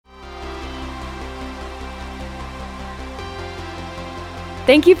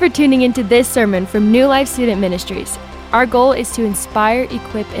Thank you for tuning into this sermon from New Life Student Ministries. Our goal is to inspire,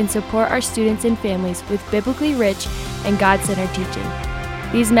 equip, and support our students and families with biblically rich and God-centered teaching.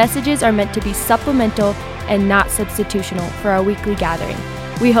 These messages are meant to be supplemental and not substitutional for our weekly gathering.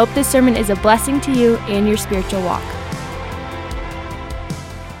 We hope this sermon is a blessing to you and your spiritual walk.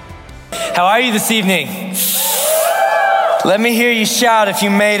 How are you this evening? Let me hear you shout if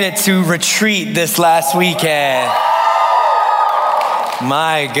you made it to retreat this last weekend.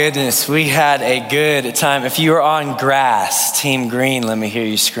 My goodness, we had a good time. If you were on grass, Team Green, let me hear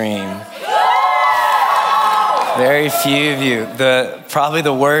you scream. Very few of you. Probably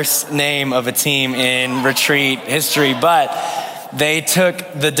the worst name of a team in retreat history, but they took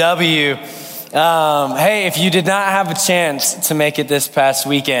the W. Hey, if you did not have a chance to make it this past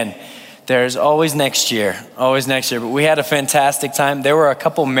weekend, there's always next year. But we had a fantastic time. There were a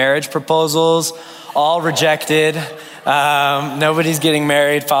couple marriage proposals, all rejected. Nobody's getting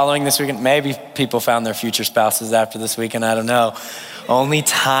married following this weekend. Maybe people found their future spouses after this weekend. I don't know. Only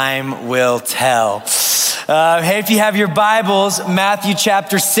time will tell. Hey, if you have your Bibles, Matthew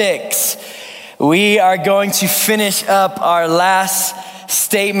chapter 6. We are going to finish up our last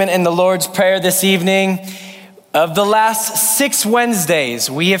statement in the Lord's Prayer this evening. Of the last 6 Wednesdays,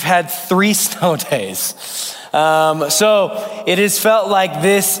 we have had 3 snow days. So it has felt like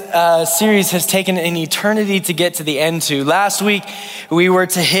this series has taken an eternity to get to the end to. Last week, we were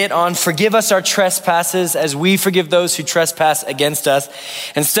to hit on forgive us our trespasses as we forgive those who trespass against us.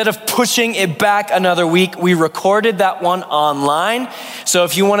 Instead of pushing it back another week, we recorded that one online. So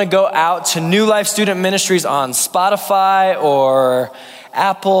if you want to go out to New Life Student Ministries on Spotify or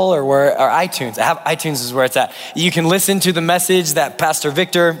Apple or iTunes. iTunes is where it's at. You can listen to the message that Pastor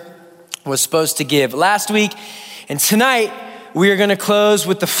Victor was supposed to give last week. And tonight, we are going to close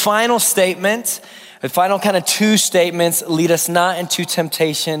with the final statement, the final kind of 2 statements: lead us not into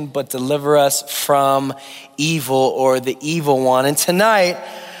temptation, but deliver us from evil or the evil one. And tonight,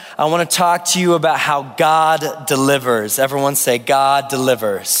 I want to talk to you about how God delivers. Everyone say, God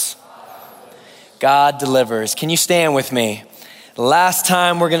delivers. God delivers. Can you stand with me? Last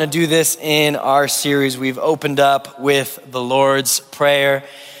time we're going to do this in our series, we've opened up with the Lord's Prayer.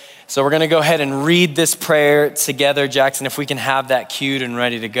 So we're going to go ahead and read this prayer together. Jackson, if we can have that queued and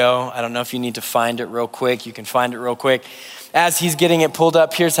ready to go. I don't know if you need to find it real quick. You can find it real quick. As he's getting it pulled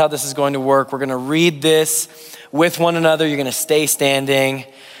up, here's how this is going to work. We're going to read this with one another. You're going to stay standing.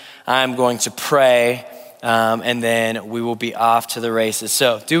 I'm going to pray, and then we will be off to the races.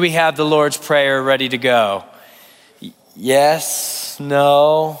 So do we have the Lord's Prayer ready to go? Yes,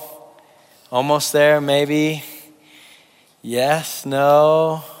 no, almost there, maybe. Yes,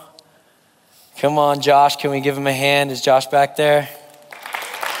 no. Come on, Josh, can we give him a hand? Is Josh back there?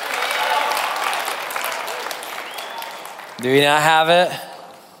 Do we not have it?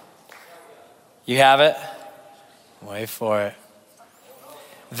 You have it? Wait for it.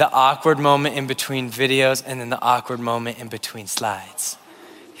 The awkward moment in between videos and then the awkward moment in between slides.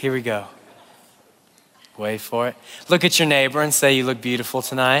 Here we go. Wait for it. Look at your neighbor and say, you look beautiful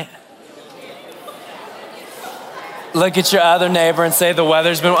tonight. Look at your other neighbor and say, the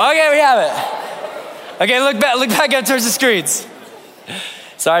weather's been, okay, we have it. Okay, look back up towards the screens.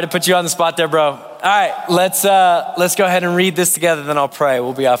 Sorry to put you on the spot there, bro. All right, let's go ahead and read this together, then I'll pray.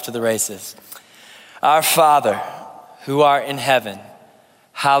 We'll be off to the races. Our Father, who art in heaven,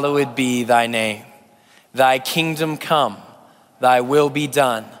 hallowed be thy name. Thy kingdom come, thy will be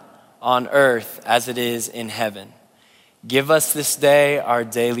done on earth as it is in heaven. Give us this day our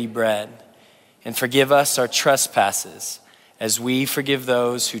daily bread, and forgive us our trespasses as we forgive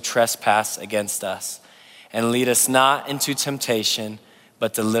those who trespass against us. And lead us not into temptation,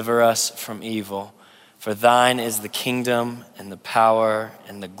 but deliver us from evil. For thine is the kingdom and the power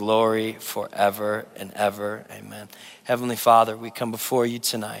and the glory forever and ever. Amen. Heavenly Father, we come before you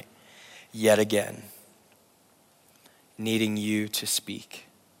tonight, yet again, needing you to speak.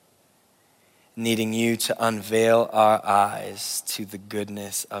 Needing you to unveil our eyes to the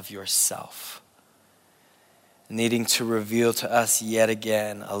goodness of yourself. Needing to reveal to us yet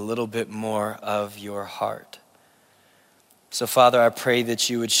again a little bit more of your heart. So Father, I pray that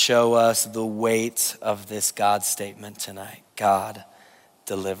you would show us the weight of this God statement tonight. God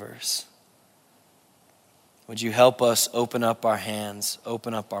delivers. Would you help us open up our hands,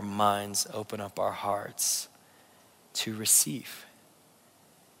 open up our minds, open up our hearts to receive.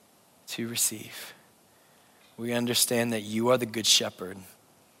 To receive. We understand that you are the good shepherd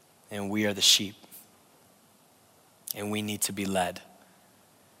and we are the sheep. And we need to be led.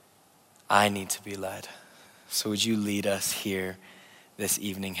 I need to be led. So would you lead us here this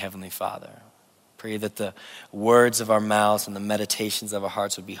evening, Heavenly Father? Pray that the words of our mouths and the meditations of our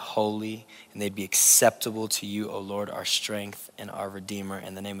hearts would be holy and they'd be acceptable to you, O Lord, our strength and our Redeemer.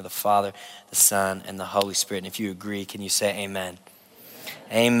 In the name of the Father, the Son, and the Holy Spirit. And if you agree, can you say amen?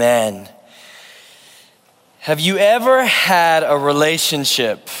 Amen. Have you ever had a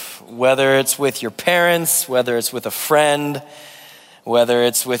relationship, whether it's with your parents, whether it's with a friend, whether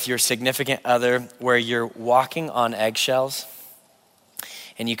it's with your significant other, where you're walking on eggshells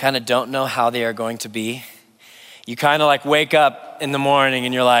and you kind of don't know how they are going to be? You kind of like wake up in the morning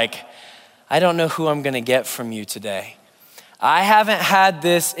and you're like, I don't know who I'm going to get from you today. I haven't had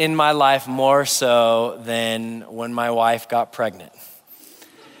this in my life more so than when my wife got pregnant,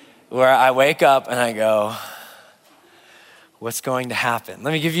 where I wake up and I go, what's going to happen?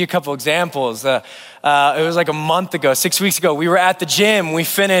 Let me give you a couple examples. It was like a month ago, 6 weeks ago, we were at the gym. We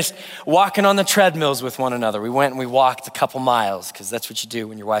finished walking on the treadmills with one another. We went and we walked a couple miles because that's what you do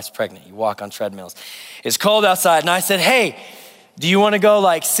when your wife's pregnant. You walk on treadmills. It's cold outside and I said, hey, do you want to go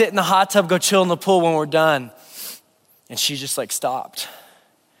like sit in the hot tub, go chill in the pool when we're done? And she just like stopped.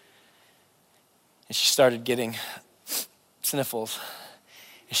 And she started getting sniffles.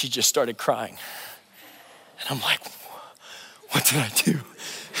 And she just started crying. And I'm like, what did I do?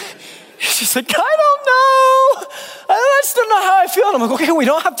 She's like, I don't know. I just don't know how I feel. And I'm like, okay, we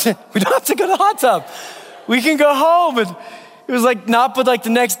don't have to go to the hot tub. We can go home. And it was like, not but like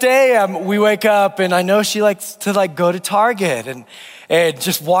the next day we wake up and I know she likes to like go to Target and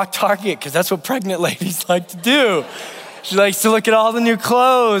just walk Target because that's what pregnant ladies like to do. She likes to look at all the new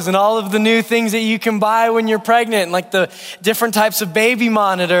clothes and all of the new things that you can buy when you're pregnant and like the different types of baby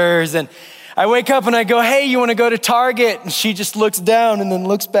monitors. And I wake up and I go, hey, you want to go to Target? And she just looks down and then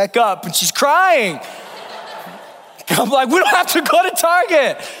looks back up and she's crying. I'm like, we don't have to go to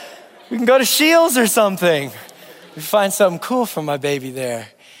Target. We can go to Shields or something. We find something cool for my baby there.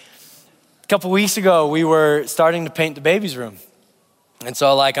 A couple weeks ago, we were starting to paint the baby's room. And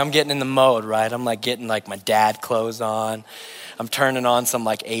so like, I'm getting in the mode, right? I'm like getting like my dad clothes on. I'm turning on some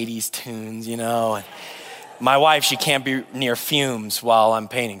like 80s tunes, you know. And my wife, she can't be near fumes while I'm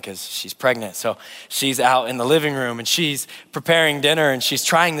painting because she's pregnant. So she's out in the living room and she's preparing dinner and she's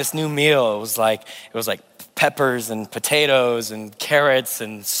trying this new meal. It was like peppers and potatoes and carrots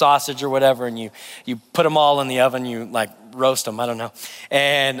and sausage or whatever. And you put them all in the oven, you like roast them, I don't know.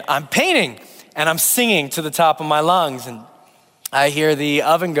 And I'm painting and I'm singing to the top of my lungs and I hear the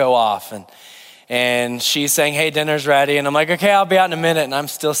oven go off and she's saying, hey, dinner's ready. And I'm like, okay, I'll be out in a minute. And I'm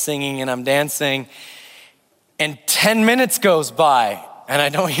still singing and I'm dancing. And 10 minutes goes by and I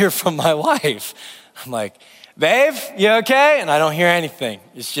don't hear from my wife. I'm like, babe, you okay? And I don't hear anything.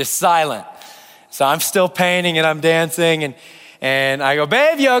 It's just silent. So I'm still painting and I'm dancing and I go,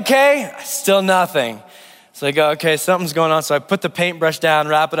 babe, you okay? Still nothing. So I go, okay, something's going on. So I put the paintbrush down,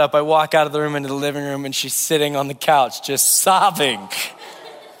 wrap it up. I walk out of the room into the living room and she's sitting on the couch just sobbing.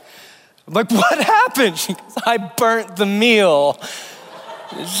 I'm like, what happened? She goes, I burnt the meal.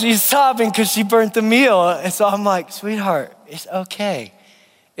 She's sobbing because she burnt the meal. And so I'm like, sweetheart, it's okay.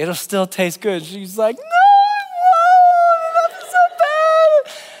 It'll still taste good. She's like, no, that's so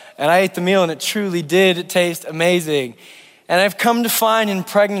bad. And I ate the meal and it truly did taste amazing. And I've come to find in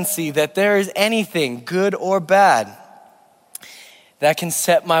pregnancy that there is anything, good or bad, that can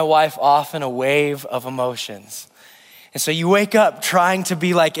set my wife off in a wave of emotions. And so you wake up trying to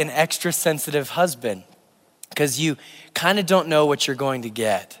be like an extra sensitive husband because you kind of don't know what you're going to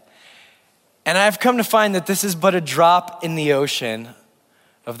get. And I've come to find that this is but a drop in the ocean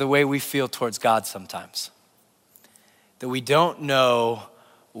of the way we feel towards God sometimes. That we don't know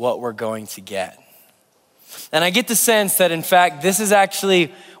what we're going to get. And I get the sense that, in fact, this is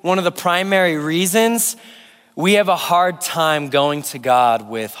actually one of the primary reasons we have a hard time going to God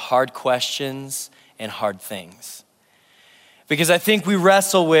with hard questions and hard things. Because I think we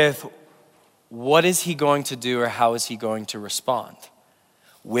wrestle with, what is he going to do or how is he going to respond?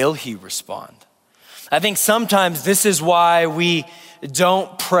 Will he respond? I think sometimes this is why we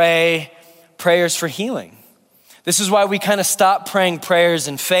don't pray prayers for healing. This is why we kind of stop praying prayers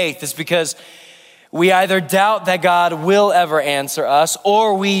in faith, is because we either doubt that God will ever answer us,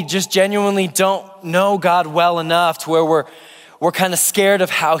 or we just genuinely don't know God well enough to where we're kind of scared of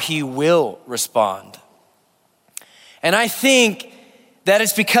how he will respond. And I think that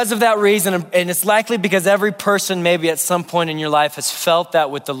it's because of that reason, and it's likely because every person maybe at some point in your life has felt that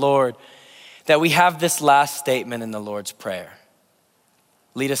with the Lord, that we have this last statement in the Lord's Prayer.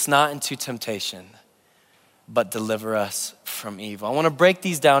 Lead us not into temptation, but deliver us from evil. I want to break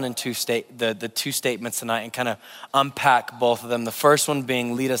these down in the two statements tonight and kind of unpack both of them. The first one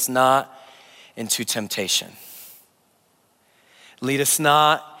being, lead us not into temptation. Lead us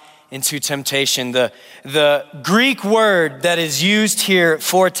not into temptation. The Greek word that is used here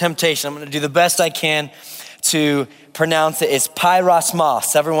for temptation, I'm going to do the best I can to pronounce it, is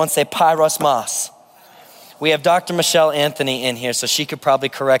pyrosmos. Everyone say pyrosmos. We have Dr. Michelle Anthony in here, so she could probably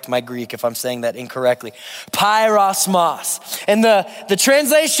correct my Greek if I'm saying that incorrectly. Pyrosmos. And the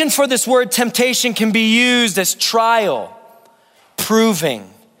translation for this word temptation can be used as trial,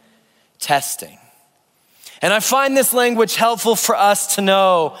 proving, testing. And I find this language helpful for us to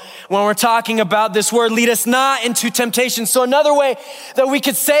know when we're talking about this word, lead us not into temptation. So another way that we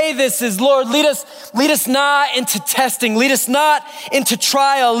could say this is, Lord, lead us not into testing, lead us not into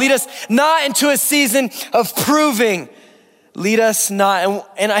trial, lead us not into a season of proving, lead us not.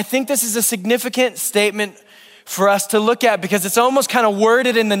 And I think this is a significant statement for us to look at because it's almost kind of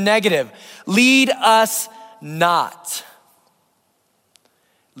worded in the negative. Lead us not.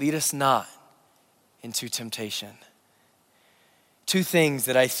 Lead us not into temptation. Two things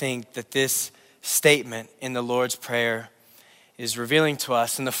that I think that this statement in the Lord's Prayer is revealing to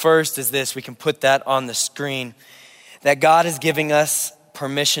us. And the first is this, we can put that on the screen, that God is giving us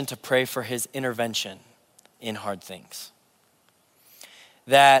permission to pray for his intervention in hard things.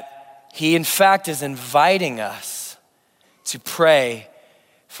 That he in fact is inviting us to pray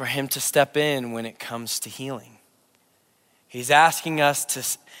for him to step in when it comes to healing. He's asking us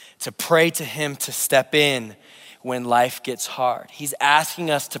to pray to him to step in when life gets hard. He's asking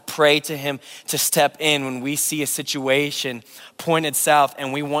us to pray to him to step in when we see a situation pointed south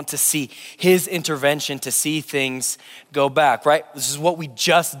and we want to see his intervention to see things go back, right? This is what we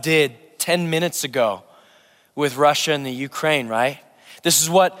just did 10 minutes ago with Russia and the Ukraine, right? This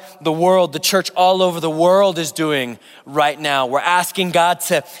is what the world, the church all over the world is doing right now. We're asking God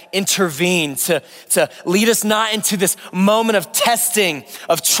to intervene, to lead us not into this moment of testing,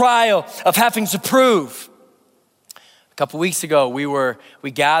 of trial, of having to prove. A couple weeks ago,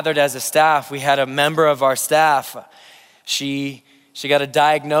 we gathered as a staff. We had a member of our staff. She got a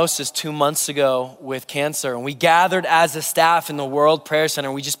diagnosis 2 months ago with cancer. And we gathered as a staff in the World Prayer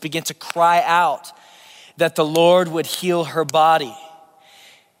Center. We just began to cry out that the Lord would heal her body.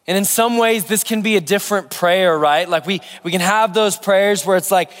 And in some ways, this can be a different prayer, right? Like we can have those prayers where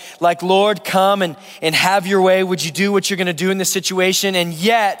it's like Lord, come and have your way. Would you do what you're gonna do in this situation? And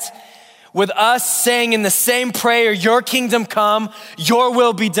yet, with us saying in the same prayer, your kingdom come, your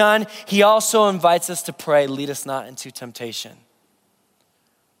will be done, he also invites us to pray, lead us not into temptation.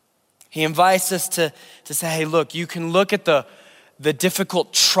 He invites us to say, hey, look, you can look at the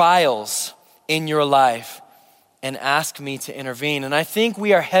difficult trials in your life and ask me to intervene. And I think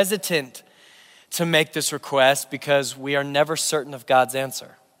we are hesitant to make this request because we are never certain of God's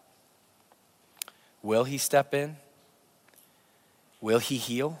answer. Will he step in? Will he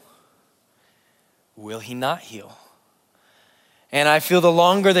heal? Will he not heal? And I feel the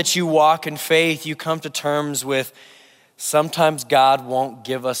longer that you walk in faith, you come to terms with sometimes God won't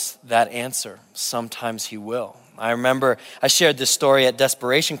give us that answer. Sometimes he will. I remember I shared this story at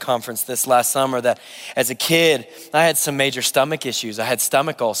Desperation Conference this last summer that as a kid, I had some major stomach issues. I had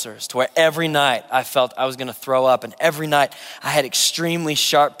stomach ulcers to where every night I felt I was gonna throw up, and every night I had extremely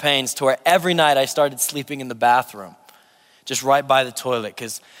sharp pains to where every night I started sleeping in the bathroom, just right by the toilet,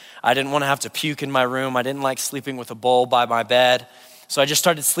 because I didn't wanna have to puke in my room. I didn't like sleeping with a bowl by my bed. So I just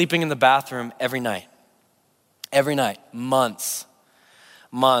started sleeping in the bathroom every night, months.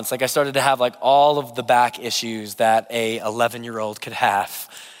 Like I started to have like all of the back issues that a 11-year-old could have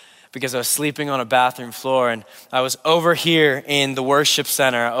because I was sleeping on a bathroom floor. And I was over here in the worship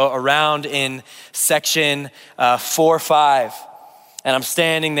center around in section 4-5. And I'm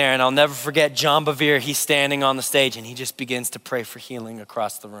standing there, and I'll never forget John Bevere. He's standing on the stage and he just begins to pray for healing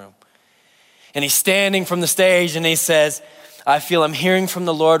across the room. And he's standing from the stage and he says, I feel I'm hearing from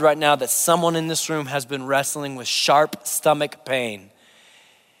the Lord right now that someone in this room has been wrestling with sharp stomach pain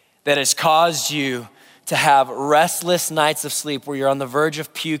that has caused you to have restless nights of sleep where you're on the verge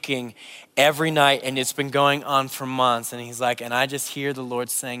of puking every night, and it's been going on for months. And he's like, and I just hear the Lord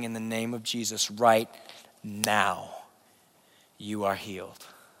saying in the name of Jesus right now, you are healed.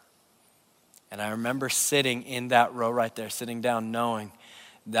 And I remember sitting in that row right there, sitting down knowing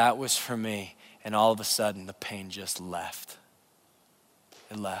that was for me. And all of a sudden the pain just left.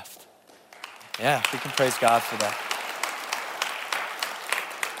 It left. Yeah, we can praise God for that.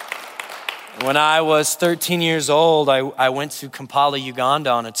 When I was 13 years old, I went to Kampala, Uganda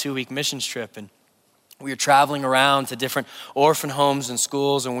on a 2-week missions trip. And we were traveling around to different orphan homes and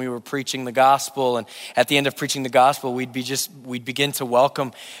schools, and we were preaching the gospel. And at the end of preaching the gospel, we'd begin to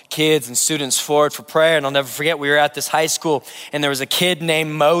welcome kids and students forward for prayer. And I'll never forget, we were at this high school, and there was a kid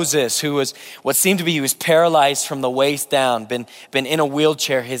named Moses who was what seemed to be, he was paralyzed from the waist down, been in a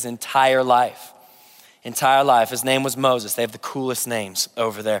wheelchair his entire life. His name was Moses. They have the coolest names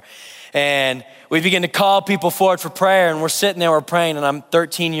over there. And we begin to call people forward for prayer, and we're sitting there, we're praying, and I'm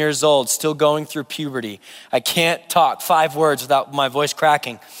 13 years old, still going through puberty. I can't talk 5 words without my voice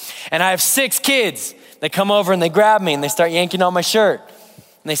cracking. And I have 6 kids. They come over and they grab me and they start yanking on my shirt.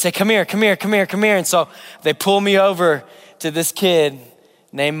 And they say, come here. And so they pull me over to this kid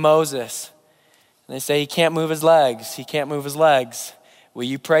named Moses. And they say, he can't move his legs. Will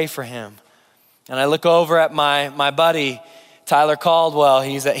you pray for him? And I look over at my buddy, Tyler Caldwell.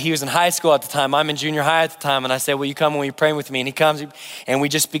 He was in high school at the time. I'm in junior high at the time. And I say, will you come and will you pray with me? And he comes and we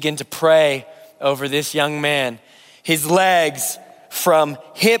just begin to pray over this young man. His legs from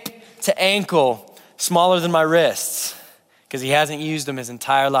hip to ankle, smaller than my wrists, because he hasn't used them his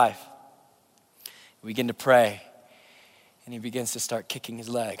entire life. We begin to pray, and he begins to start kicking his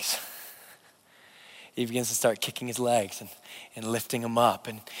legs. And lifting him up,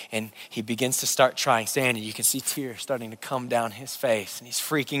 and he begins to start trying. Sandy, you can see tears starting to come down his face, and he's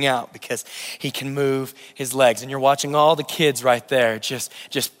freaking out because he can move his legs. And you're watching all the kids right there just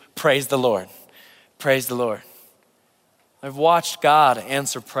praise the Lord. Praise the Lord. I've watched God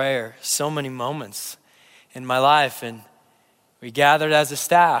answer prayer so many moments in my life, and we gathered as a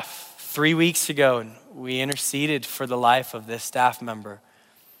staff 3 weeks ago, and we interceded for the life of this staff member.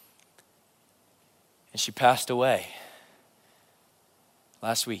 And she passed away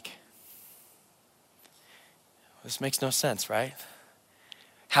last week. This makes no sense, right?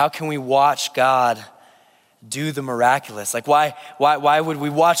 How can we watch God do the miraculous? Like why would we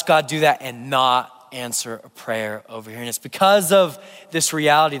watch God do that and not answer a prayer over here? And it's because of this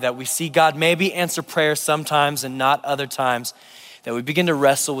reality that we see God maybe answer prayer sometimes and not other times, that we begin to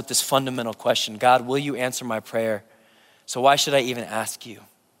wrestle with this fundamental question: God, will you answer my prayer? So why should I even ask you?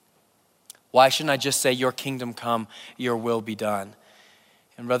 Why shouldn't I just say, your kingdom come, your will be done?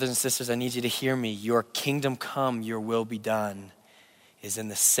 And brothers and sisters, I need you to hear me. Your kingdom come, your will be done is in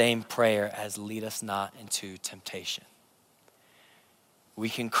the same prayer as lead us not into temptation. We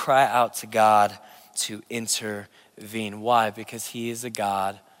can cry out to God to intervene. Why? Because he is a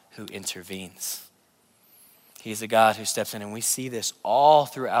God who intervenes. He's a God who steps in, and we see this all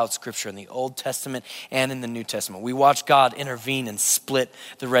throughout Scripture in the Old Testament and in the New Testament. We watch God intervene and split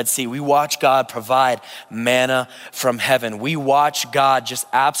the Red Sea. We watch God provide manna from heaven. We watch God just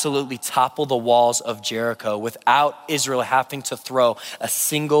absolutely topple the walls of Jericho without Israel having to throw a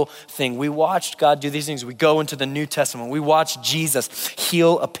single thing. We watched God do these things. We go into the New Testament. We watch Jesus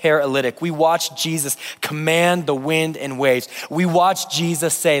heal a paralytic. We watch Jesus command the wind and waves. We watch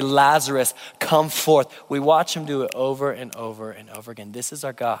Jesus say, Lazarus, come forth. We watch him do it over and over and over again. This is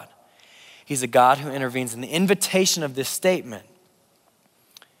our God. He's a God who intervenes. And the invitation of this statement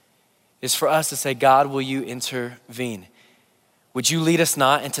is for us to say, God, will you intervene? Would you lead us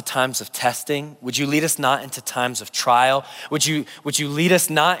not into times of testing? Would you lead us not into times of trial? Would you lead us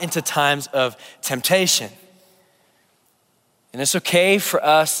not into times of temptation? And it's okay for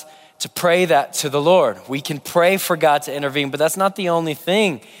us to pray that to the Lord. We can pray for God to intervene, but that's not the only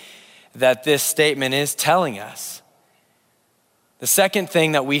thing that this statement is telling us. The second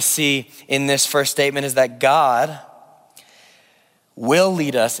thing that we see in this first statement is that God will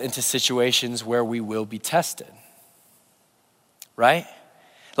lead us into situations where we will be tested, right?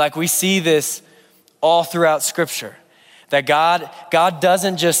 Like we see this all throughout Scripture, that God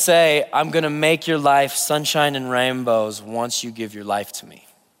doesn't just say, I'm gonna make your life sunshine and rainbows once you give your life to me,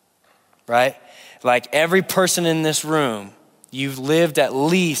 right? Like every person in this room, you've lived at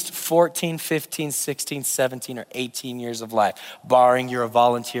least 14, 15, 16, 17, or 18 years of life, barring you're a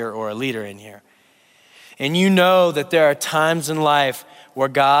volunteer or a leader in here. And you know that there are times in life where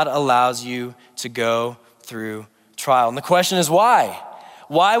God allows you to go through trial. And the question is why?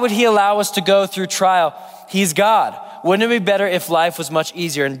 Why would he allow us to go through trial? He's God. Wouldn't it be better if life was much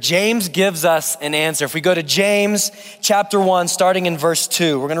easier? And James gives us an answer. If we go to James chapter 1, starting in verse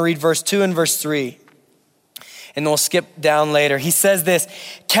 2, we're gonna read verse 2 and verse 3. And we'll skip down later. He says this,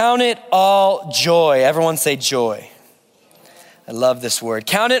 count it all joy. Everyone say joy. I love this word.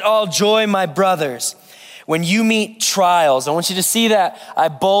 Count it all joy, my brothers, when you meet trials. I want you to see that I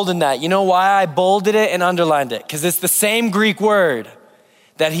bolded that. You know why I bolded it and underlined it? Because it's the same Greek word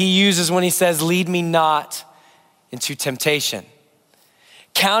that he uses when he says, lead me not into temptation.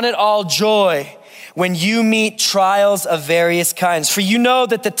 Count it all joy when you meet trials of various kinds. For you know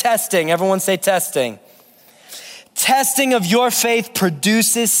that the testing, everyone say testing, testing of your faith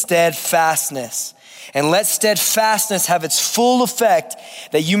produces steadfastness. And let steadfastness have its full effect,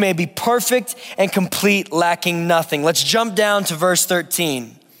 that you may be perfect and complete, lacking nothing. Let's jump down to verse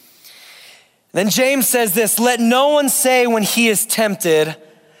 13. Then James says this, let no one say when he is tempted,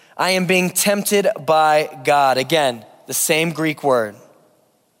 I am being tempted by God. Again, the same Greek word.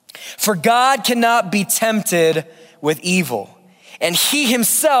 For God cannot be tempted with evil, and he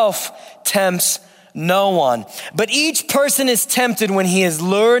himself tempts no one. But each person is tempted when he is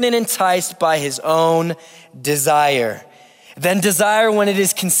lured and enticed by his own desire. Then desire, when it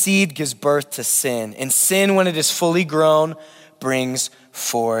is conceived, gives birth to sin. And sin, when it is fully grown, brings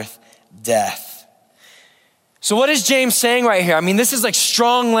forth death. So what is James saying right here? I mean, this is like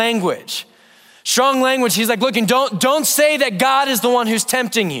strong language. Strong language. He's like, look, and don't say that God is the one who's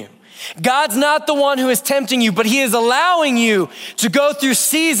tempting you. God's not the one who is tempting you, but he is allowing you to go through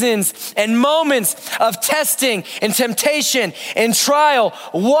seasons and moments of testing and temptation and trial.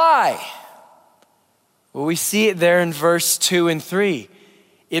 Why? Well, we see it there in verse 2 and 3.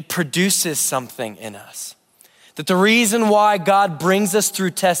 It produces something in us. That the reason why God brings us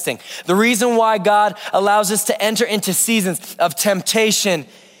through testing, the reason why God allows us to enter into seasons of temptation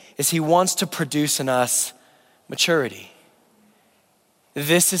is he wants to produce in us maturity.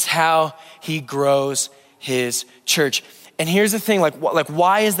 This is how he grows his church. And here's the thing, like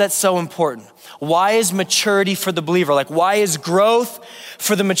why is that so important? Why is maturity for the believer? Like why is growth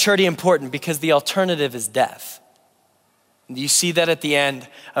for the maturity important? Because the alternative is death. You see that at the end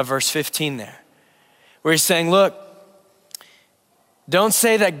of verse 15 there, where he's saying, look, don't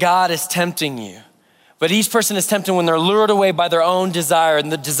say that God is tempting you. But each person is tempted when they're lured away by their own desire.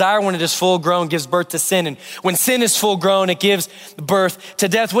 And the desire, when it is full grown, gives birth to sin. And when sin is full grown, it gives birth to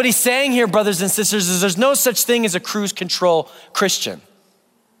death. What he's saying here, brothers and sisters, is there's no such thing as a cruise control Christian.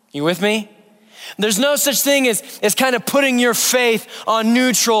 You with me? There's no such thing as kind of putting your faith on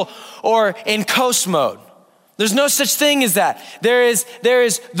neutral or in coast mode. There's no such thing as that. There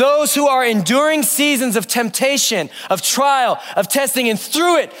is those who are enduring seasons of temptation, of trial, of testing, and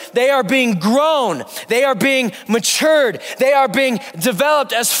through it, they are being grown. They are being matured. They are being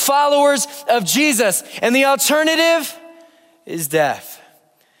developed as followers of Jesus. And the alternative is death.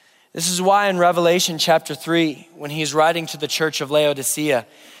 This is why in Revelation chapter 3, when he's writing to the church of Laodicea,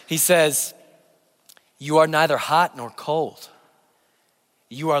 he says, you are neither hot nor cold.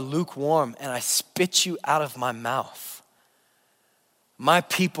 You are lukewarm, and I spit you out of my mouth. My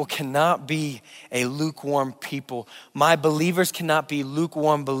people cannot be a lukewarm people. My believers cannot be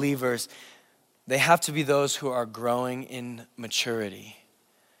lukewarm believers. They have to be those who are growing in maturity.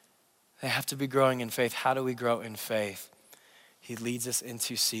 They have to be growing in faith. How do we grow in faith? He leads us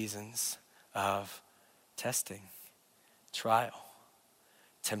into seasons of testing, trial,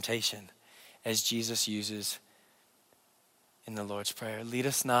 temptation, as Jesus uses in the Lord's Prayer. Lead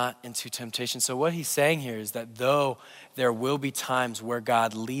us not into temptation. So what he's saying here is that though there will be times where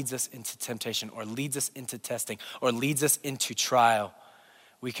God leads us into temptation or leads us into testing or leads us into trial,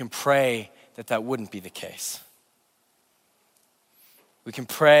 we can pray that that wouldn't be the case. We can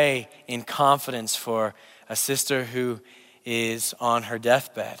pray in confidence for a sister who is on her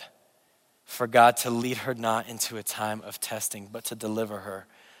deathbed, for God to lead her not into a time of testing, but to deliver her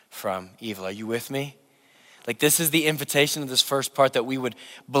from evil. Are you with me? Like this is the invitation of this first part, that we would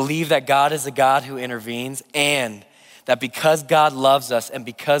believe that God is a God who intervenes, and that because God loves us and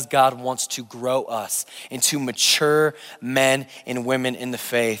because God wants to grow us into mature men and women in the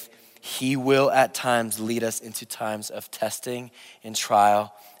faith, he will at times lead us into times of testing and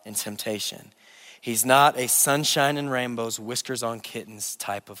trial and temptation. He's not a sunshine and rainbows, whiskers on kittens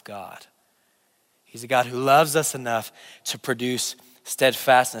type of God. He's a God who loves us enough to produce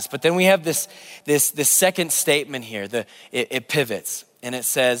steadfastness. But then we have this second statement here. It pivots and it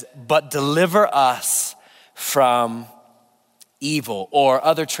says, but deliver us from evil, or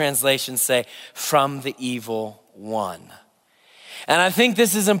other translations say, from the evil one. And I think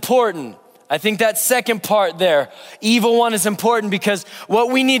this is important. I think that second part there, evil one, is important because what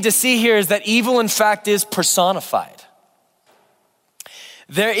we need to see here is that evil in fact is personified.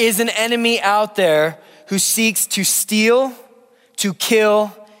 There is an enemy out there who seeks to steal, to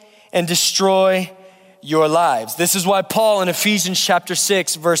kill, and destroy your lives. This is why Paul in Ephesians chapter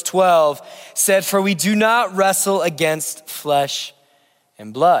 6, verse 12 said, for we do not wrestle against flesh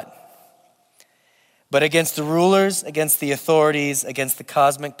and blood, but against the rulers, against the authorities, against the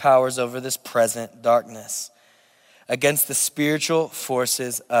cosmic powers over this present darkness, against the spiritual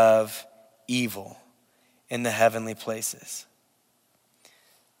forces of evil in the heavenly places.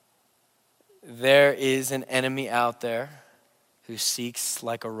 There is an enemy out there who seeks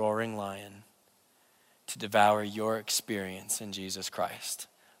like a roaring lion to devour your experience in Jesus Christ,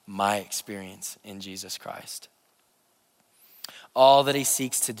 my experience in Jesus Christ. All that he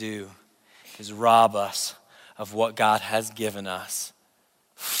seeks to do is rob us of what God has given us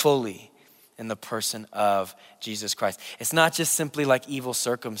fully in the person of Jesus Christ. It's not just simply like evil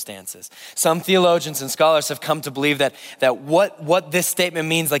circumstances. Some theologians and scholars have come to believe that what this statement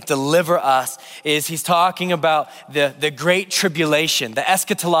means, like deliver us, is he's talking about the great tribulation, the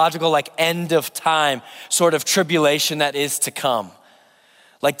eschatological, like end of time sort of tribulation that is to come.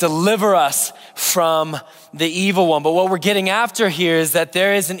 Like deliver us from the evil one. But what we're getting after here is that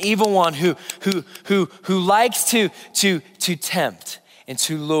there is an evil one who likes to tempt and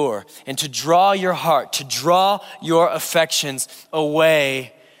to lure and to draw your heart, to draw your affections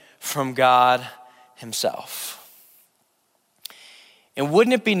away from God himself. And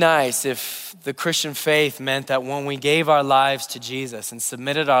wouldn't it be nice if the Christian faith meant that when we gave our lives to Jesus and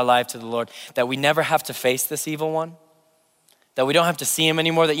submitted our life to the Lord, that we never have to face this evil one? That we don't have to see him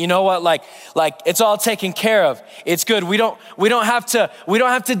anymore, that you know what, like it's all taken care of. It's good. We don't have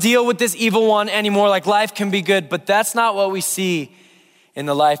to deal with this evil one anymore. Like life can be good, but that's not what we see in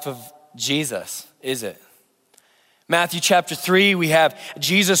the life of Jesus, is it? Matthew chapter 3, we have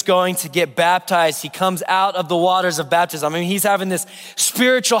Jesus going to get baptized. He comes out of the waters of baptism. I mean, he's having this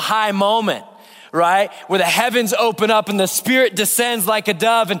spiritual high moment, right? Where the heavens open up and the Spirit descends like a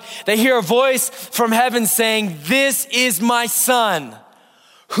dove, and they hear a voice from heaven saying, "This is my Son,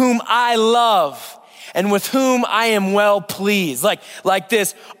 whom I love and with whom I am well pleased." Like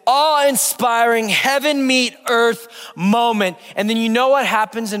this awe-inspiring heaven meet earth moment. And then you know what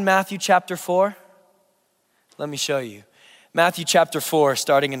happens in Matthew chapter 4? Let me show you. Matthew chapter 4,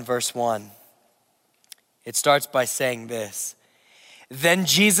 starting in verse 1. It starts by saying this: "Then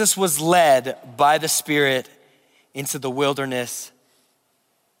Jesus was led by the Spirit into the wilderness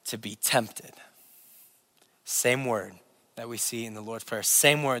to be tempted." Same word that we see in the Lord's Prayer.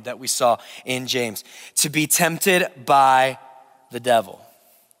 Same word that we saw in James. To be tempted by the devil.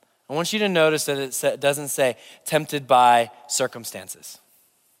 I want you to notice that it doesn't say tempted by circumstances.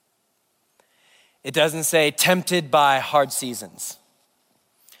 It doesn't say tempted by hard seasons.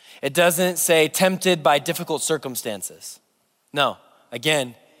 It doesn't say tempted by difficult circumstances. No,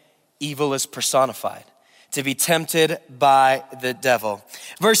 again, evil is personified. To be tempted by the devil.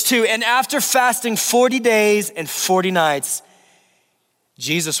 Verse 2, "And after fasting 40 days and 40 nights,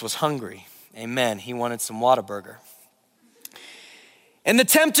 Jesus was hungry." Amen. He wanted some Whataburger. "And the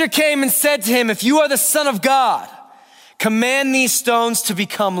tempter came and said to him, 'If you are the Son of God, command these stones to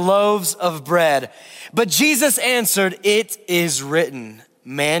become loaves of bread.' But Jesus answered, 'It is written,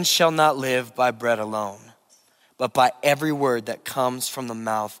 man shall not live by bread alone, but by every word that comes from the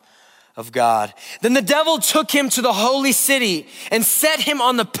mouth of God.' Then the devil took him to the holy city and set him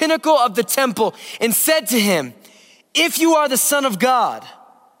on the pinnacle of the temple and said to him, 'If you are the Son of God,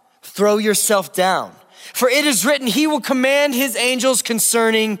 throw yourself down. For it is written, he will command his angels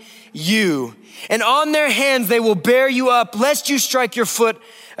concerning you. And on their hands they will bear you up, lest you strike your foot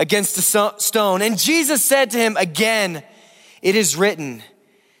against a stone.' And Jesus said to him again, 'It is written,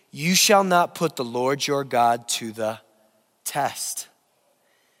 you shall not put the Lord your God to the test.'"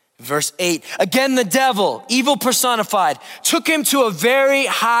 Verse 8, "Again the devil, evil personified, took him to a very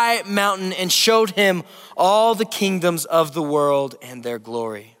high mountain and showed him all the kingdoms of the world and their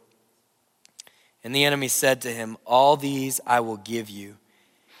glory. And the enemy said to him, 'All these I will give you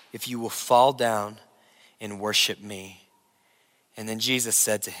if you will fall down and worship me.' And then Jesus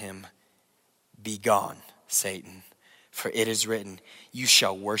said to him, 'Be gone, Satan, for it is written, you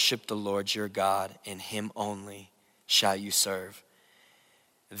shall worship the Lord your God, and him only shall you serve.'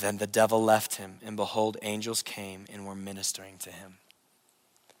 Then the devil left him, and behold, angels came and were ministering to him."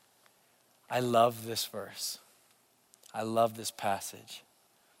 I love this verse. I love this passage.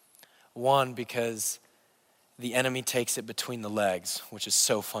 One, because the enemy takes it between the legs, which is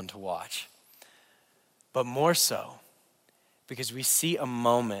so fun to watch. But more so, because we see a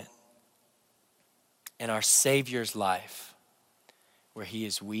moment in our Savior's life where he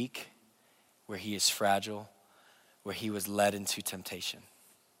is weak, where he is fragile, where he was led into temptation.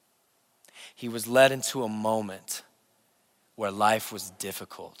 He was led into a moment where life was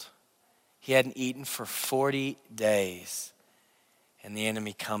difficult. He hadn't eaten for 40 days, and the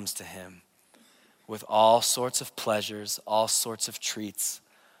enemy comes to him with all sorts of pleasures, all sorts of treats,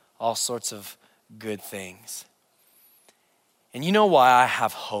 all sorts of good things. And you know why I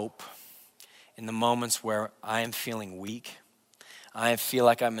have hope in the moments where I am feeling weak? I feel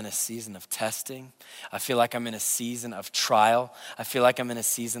like I'm in a season of testing. I feel like I'm in a season of trial. I feel like I'm in a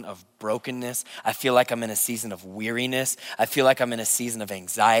season of brokenness. I feel like I'm in a season of weariness. I feel like I'm in a season of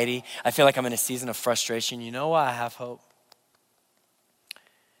anxiety. I feel like I'm in a season of frustration. You know why I have hope?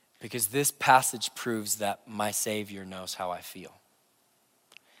 Because this passage proves that my Savior knows how I feel.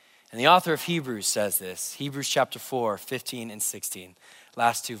 And the author of Hebrews says this, Hebrews chapter 4, 15 and 16,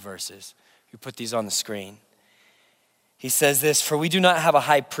 last two verses. We put these on the screen. He says this, for we do not have a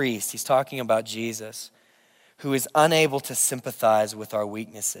high priest, he's talking about Jesus, who is unable to sympathize with our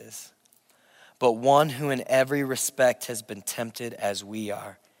weaknesses, but one who in every respect has been tempted as we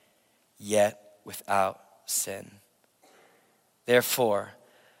are, yet without sin. Therefore,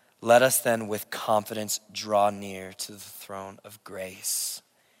 let us then with confidence draw near to the throne of grace,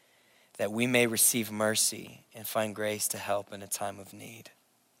 that we may receive mercy and find grace to help in a time of need.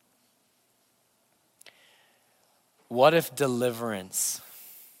 What if deliverance,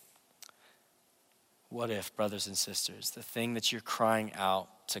 brothers and sisters, the thing that you're crying out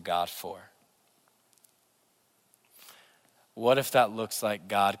to God for, what if that looks like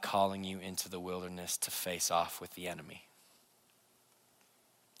God calling you into the wilderness to face off with the enemy?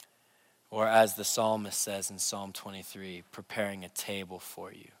 Or as the psalmist says in Psalm 23, preparing a table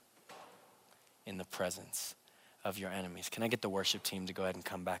for you in the presence of your enemies. Can I get the worship team to go ahead and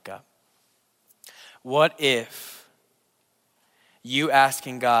come back up? What if you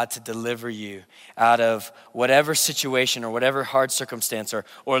asking God to deliver you out of whatever situation or whatever hard circumstance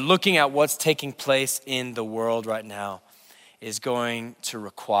or looking at what's taking place in the world right now is going to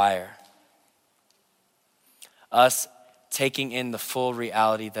require us taking in the full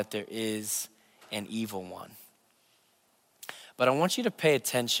reality that there is an evil one. But I want you to pay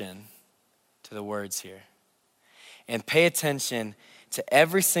attention to the words here and pay attention to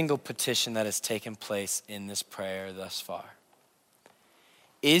every single petition that has taken place in this prayer thus far.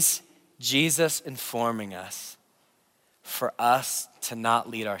 Is Jesus informing us for us to not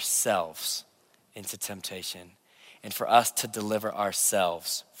lead ourselves into temptation and for us to deliver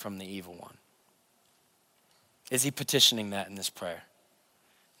ourselves from the evil one? Is he petitioning that in this prayer?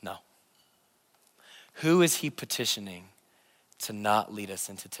 No. Who is he petitioning to not lead us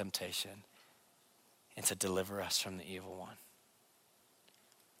into temptation and to deliver us from the evil one?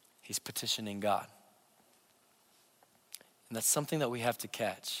 He's petitioning God. And that's something that we have to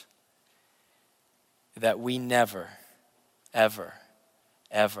catch. That we never, ever,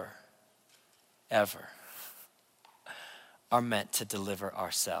 ever, ever are meant to deliver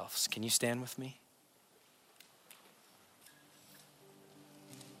ourselves. Can you stand with me?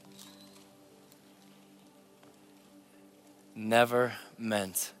 Never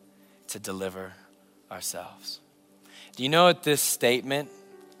meant to deliver ourselves. Do you know what this statement,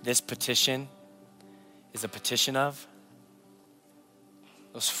 this petition, is a petition of?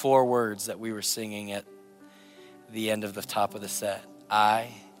 Those 4 words that we were singing at the end of the top of the set. I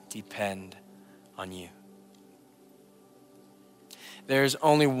depend on you. There's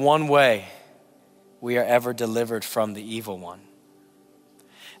only one way we are ever delivered from the evil one.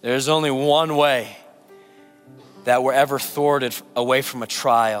 There's only one way that we're ever thwarted away from a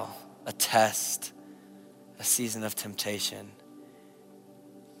trial, a test, a season of temptation.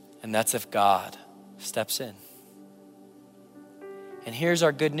 And that's if God steps in. And here's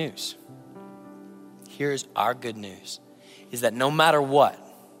our good news. Here's our good news, is that no matter what,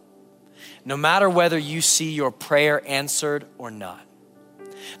 no matter whether you see your prayer answered or not,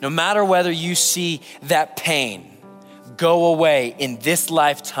 no matter whether you see that pain go away in this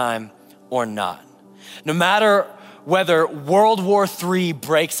lifetime or not, no matter whether World War III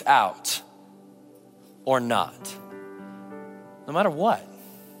breaks out or not, no matter what,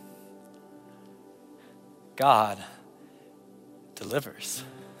 God delivers.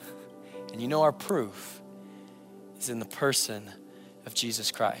 And you know our proof is in the person of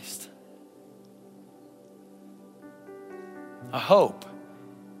Jesus Christ. Our hope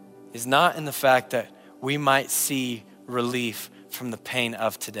is not in the fact that we might see relief from the pain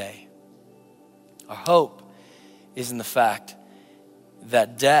of today. Our hope is in the fact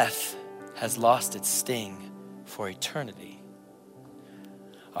that death has lost its sting for eternity.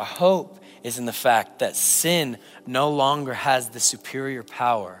 Our hope is in the fact that sin no longer has the superior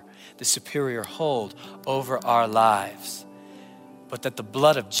power, the superior hold over our lives, but that the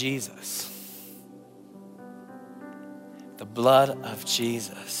blood of Jesus,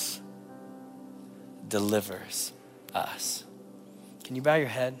 delivers us. Can you bow your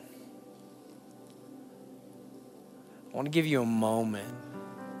head? I want to give you a moment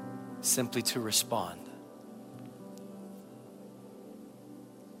simply to respond.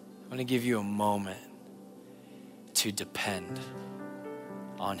 I want to give you a moment to depend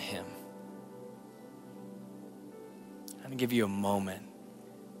on him. I'm going to give you a moment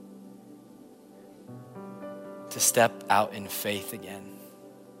to step out in faith again.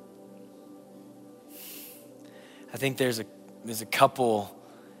 I think there's a couple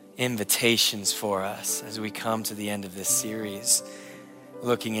invitations for us as we come to the end of this series,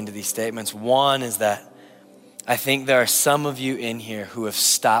 looking into these statements. One is that I think there are some of you in here who have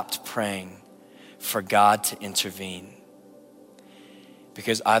stopped praying for God to intervene.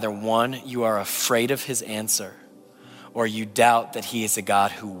 Because either one, you are afraid of his answer, or you doubt that he is a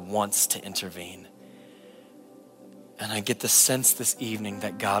God who wants to intervene. And I get the sense this evening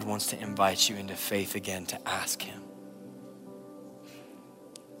that God wants to invite you into faith again to ask him.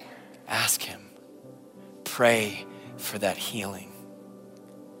 Ask him. Pray for that healing.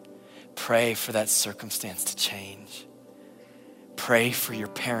 Pray for that circumstance to change. Pray for your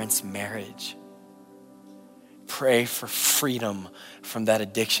parents' marriage. Pray for freedom from that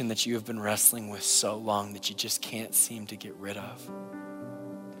addiction that you have been wrestling with so long that you just can't seem to get rid of.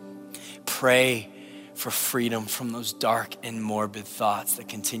 Pray for freedom from those dark and morbid thoughts that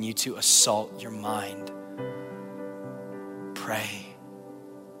continue to assault your mind. Pray.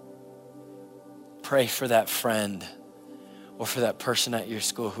 Pray for that friend or for that person at your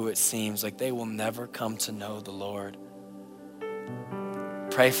school who it seems like they will never come to know the Lord.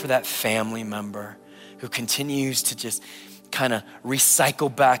 Pray for that family member who continues to just kind of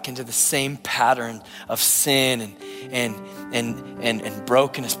recycle back into the same pattern of sin and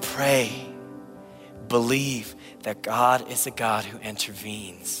brokenness. Pray. Believe that God is a God who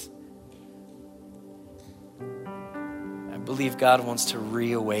intervenes. I believe God wants to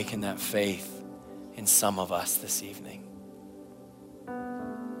reawaken that faith in some of us this evening.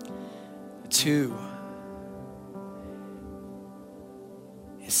 2,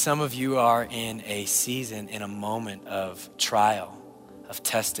 is some of you are in a season, in a moment of trial, of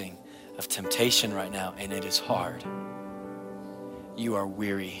testing, of temptation right now, and it is hard. You are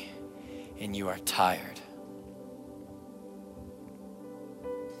weary and you are tired.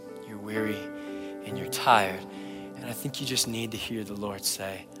 You're weary and you're tired. And I think you just need to hear the Lord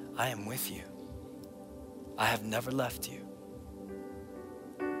say, I am with you. I have never left you.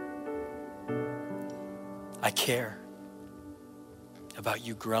 I care about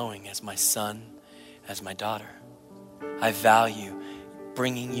you growing as my son, as my daughter. I value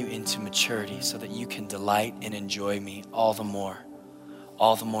bringing you into maturity so that you can delight and enjoy me all the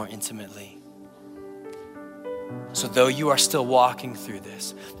more intimately. So though you are still walking through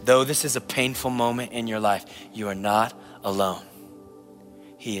this, though this is a painful moment in your life, you are not alone.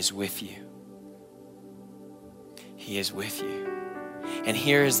 He is with you. He is with you. And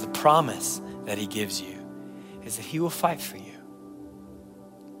here is the promise that he gives you, is that he will fight for you.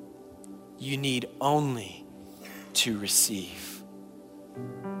 You need only to receive.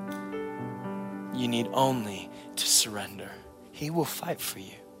 You need only to surrender. He will fight for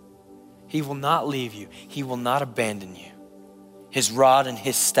you. He will not leave you. He will not abandon you. His rod and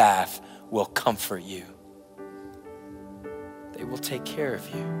his staff will comfort you. They will take care of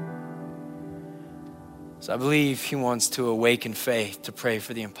you. So I believe he wants to awaken faith to pray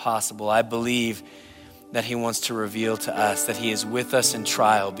for the impossible. I believe that he wants to reveal to us that he is with us in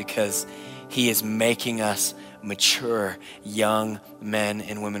trial because he is making us mature young men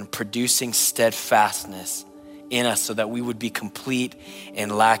and women, producing steadfastness in us so that we would be complete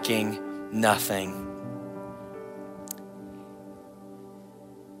and lacking nothing.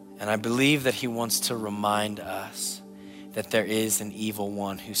 And I believe that he wants to remind us that there is an evil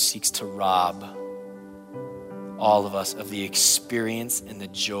one who seeks to rob all of us of the experience and the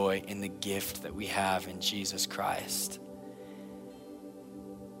joy and the gift that we have in Jesus Christ.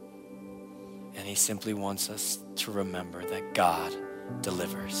 And he simply wants us to remember that God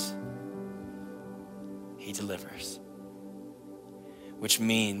delivers. He delivers. Which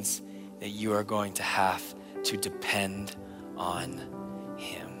means that you are going to have to depend on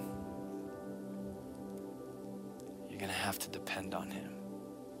him. You're going to have to depend on him.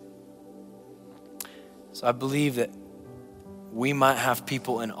 So I believe that we might have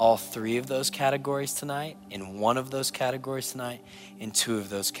people in all 3 of those categories tonight, in one of those categories tonight, in 2 of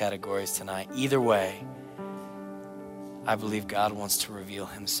those categories tonight. Either way, I believe God wants to reveal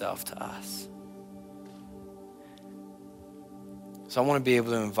himself to us. So I want to be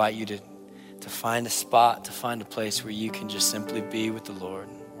able to invite you to find a spot, to find a place where you can just simply be with the Lord.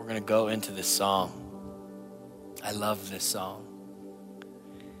 We're going to go into this song. I love this song.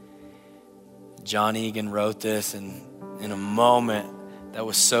 John Egan wrote this in a moment that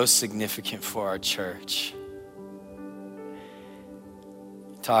was so significant for our church.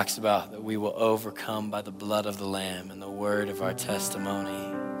 talks about that we will overcome by the blood of the Lamb and the word of our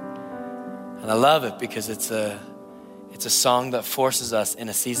testimony. And I love it because it's a song that forces us in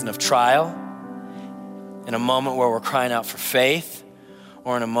a season of trial, in a moment where we're crying out for faith,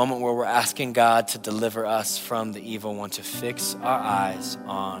 or in a moment where we're asking God to deliver us from the evil one, to fix our eyes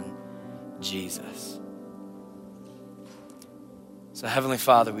on Jesus. So Heavenly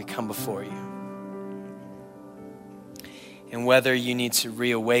Father, we come before you. And whether you need to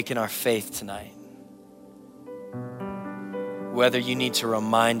reawaken our faith tonight, whether you need to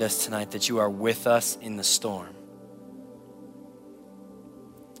remind us tonight that you are with us in the storm,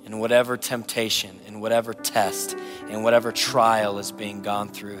 in whatever temptation, in whatever test, in whatever trial is being gone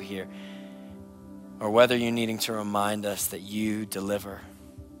through here, or whether you're needing to remind us that you deliver.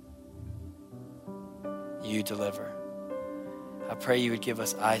 You deliver. I pray you would give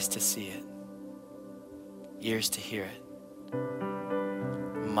us eyes to see it, ears to hear it,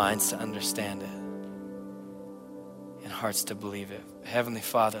 minds to understand it, and hearts to believe it. Heavenly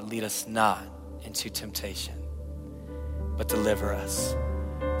Father, lead us not into temptation, but deliver us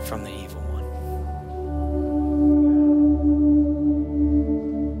from the evil one.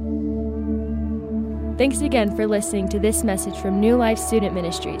 Thanks again for listening to this message from New Life Student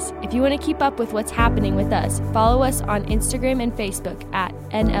Ministries. If you want to keep up with what's happening with us, follow us on Instagram and Facebook at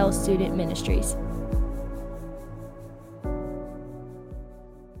NL Student Ministries.